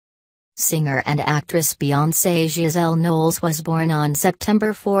Singer and actress Beyonce Giselle Knowles was born on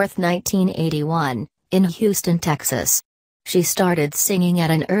September 4, 1981, in Houston, Texas. She started singing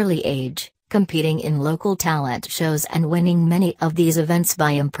at an early age, competing in local talent shows and winning many of these events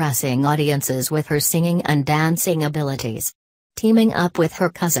by impressing audiences with her singing and dancing abilities. Teaming up with her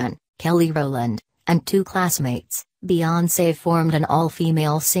cousin, Kelly Rowland, and two classmates, Beyonce formed an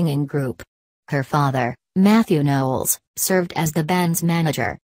all-female singing group. Her father, Matthew Knowles, served as the band's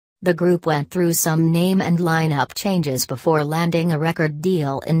manager. The group went through some name and lineup changes before landing a record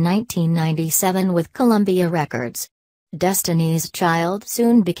deal in 1997 with Columbia Records. Destiny's Child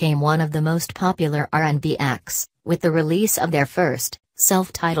soon became one of the most popular R&B acts, with the release of their first,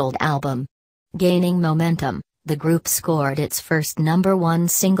 self-titled album. Gaining momentum, the group scored its first #1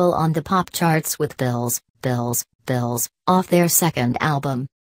 single on the pop charts with Bills, Bills, Bills, off their second album.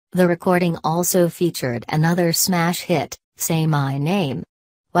 The recording also featured another smash hit, Say My Name.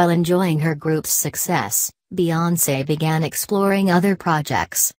 While enjoying her group's success, Beyonce began exploring other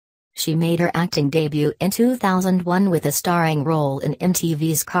projects. She made her acting debut in 2001 with a starring role in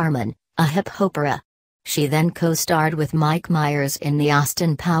MTV's Carmen, a hip opera. She then co-starred with Mike Myers in the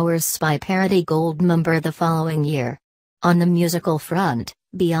Austin Powers spy parody Goldmember the following year. On the musical front,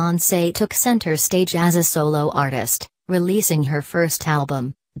 Beyonce took center stage as a solo artist, releasing her first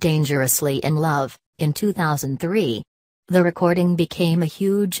album, Dangerously in Love, in 2003. The recording became a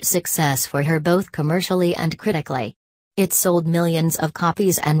huge success for her both commercially and critically. It sold millions of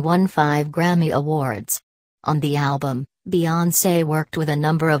copies and won 5 Grammy Awards. On the album, Beyonce worked with a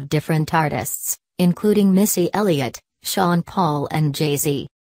number of different artists, including Missy Elliott, Sean Paul and Jay-Z.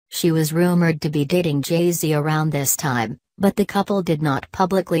 She was rumored to be dating Jay-Z around this time, but the couple did not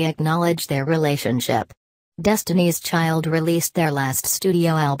publicly acknowledge their relationship. Destiny's Child released their last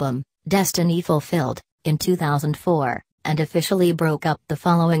studio album, Destiny Fulfilled, in 2004, and officially broke up the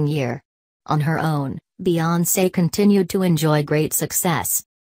following year. On her own, Beyonce continued to enjoy great success.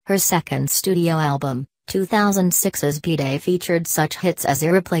 Her second studio album, 2006's B-Day, featured such hits as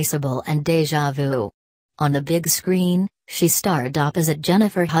Irreplaceable and Deja Vu. On the big screen, she starred opposite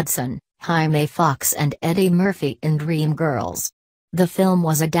Jennifer Hudson, Jaime Foxx and Eddie Murphy in Dreamgirls. The film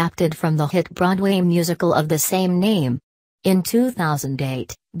was adapted from the hit Broadway musical of the same name. In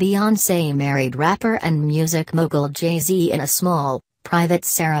 2008, Beyonce married rapper and music mogul Jay-Z in a small, private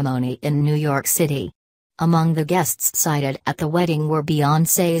ceremony in New York City. Among the guests cited at the wedding were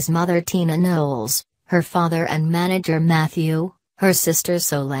Beyonce's mother Tina Knowles, her father and manager Matthew, her sister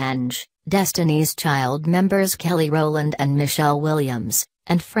Solange, Destiny's Child members Kelly Rowland and Michelle Williams,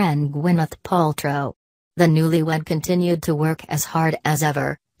 and friend Gwyneth Paltrow. The newlywed continued to work as hard as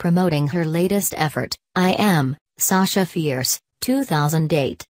ever, promoting her latest effort, I Am, Sasha Fierce,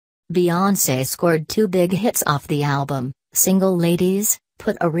 2008. Beyonce scored 2 big hits off the album, Single Ladies,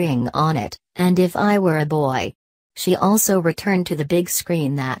 Put a Ring on It, and If I Were a Boy. She also returned to the big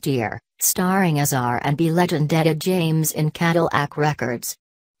screen that year, starring as R&B legend Etta James in Cadillac Records.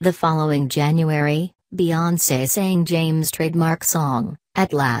 The following January, Beyonce sang James' trademark song,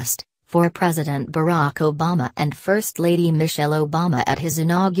 At Last, for President Barack Obama and First Lady Michelle Obama at his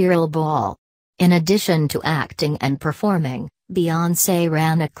inaugural ball. In addition to acting and performing, Beyonce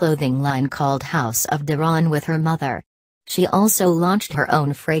ran a clothing line called House of Duran with her mother. She also launched her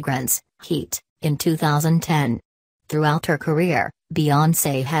own fragrance, Heat, in 2010. Throughout her career,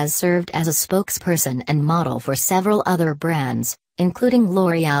 Beyonce has served as a spokesperson and model for several other brands, including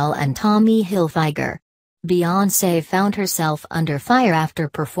L'Oreal and Tommy Hilfiger. Beyonce found herself under fire after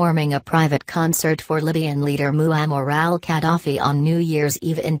performing a private concert for Libyan leader Muammar al-Gaddafi on New Year's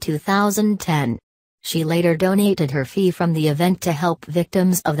Eve in 2010. She later donated her fee from the event to help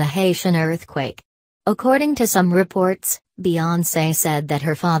victims of the Haitian earthquake. According to some reports, Beyonce said that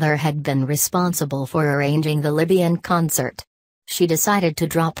her father had been responsible for arranging the Libyan concert. She decided to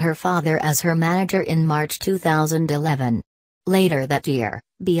drop her father as her manager in March 2011. Later that year,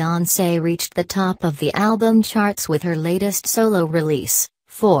 Beyonce reached the top of the album charts with her latest solo release,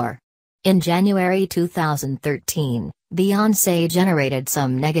 4. In January 2013, Beyonce generated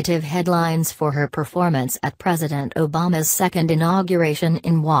some negative headlines for her performance at President Obama's second inauguration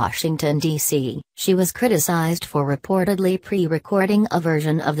in Washington, D.C. She was criticized for reportedly pre-recording a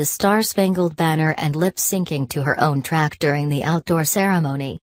version of the Star-Spangled Banner and lip-syncing to her own track during the outdoor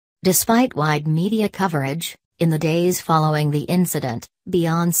ceremony. Despite wide media coverage, in the days following the incident,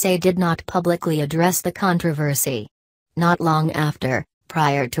 Beyonce did not publicly address the controversy. Not long after,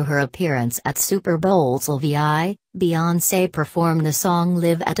 prior to her appearance at Super Bowl's LVI, Beyonce performed the song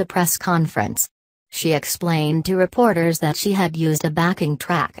Live at a press conference. She explained to reporters that she had used a backing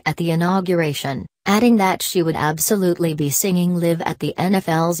track at the inauguration, adding that she would absolutely be singing live at the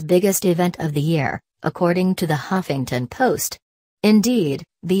NFL's biggest event of the year, according to the Huffington Post. Indeed,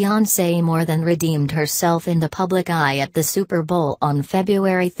 Beyoncé more than redeemed herself in the public eye at the Super Bowl on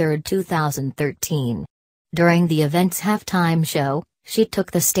February 3, 2013. During the event's halftime show, she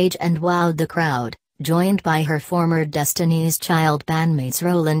took the stage and wowed the crowd, joined by her former Destiny's Child bandmates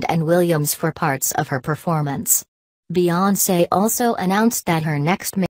Rowland and Williams for parts of her performance. Beyoncé also announced that her next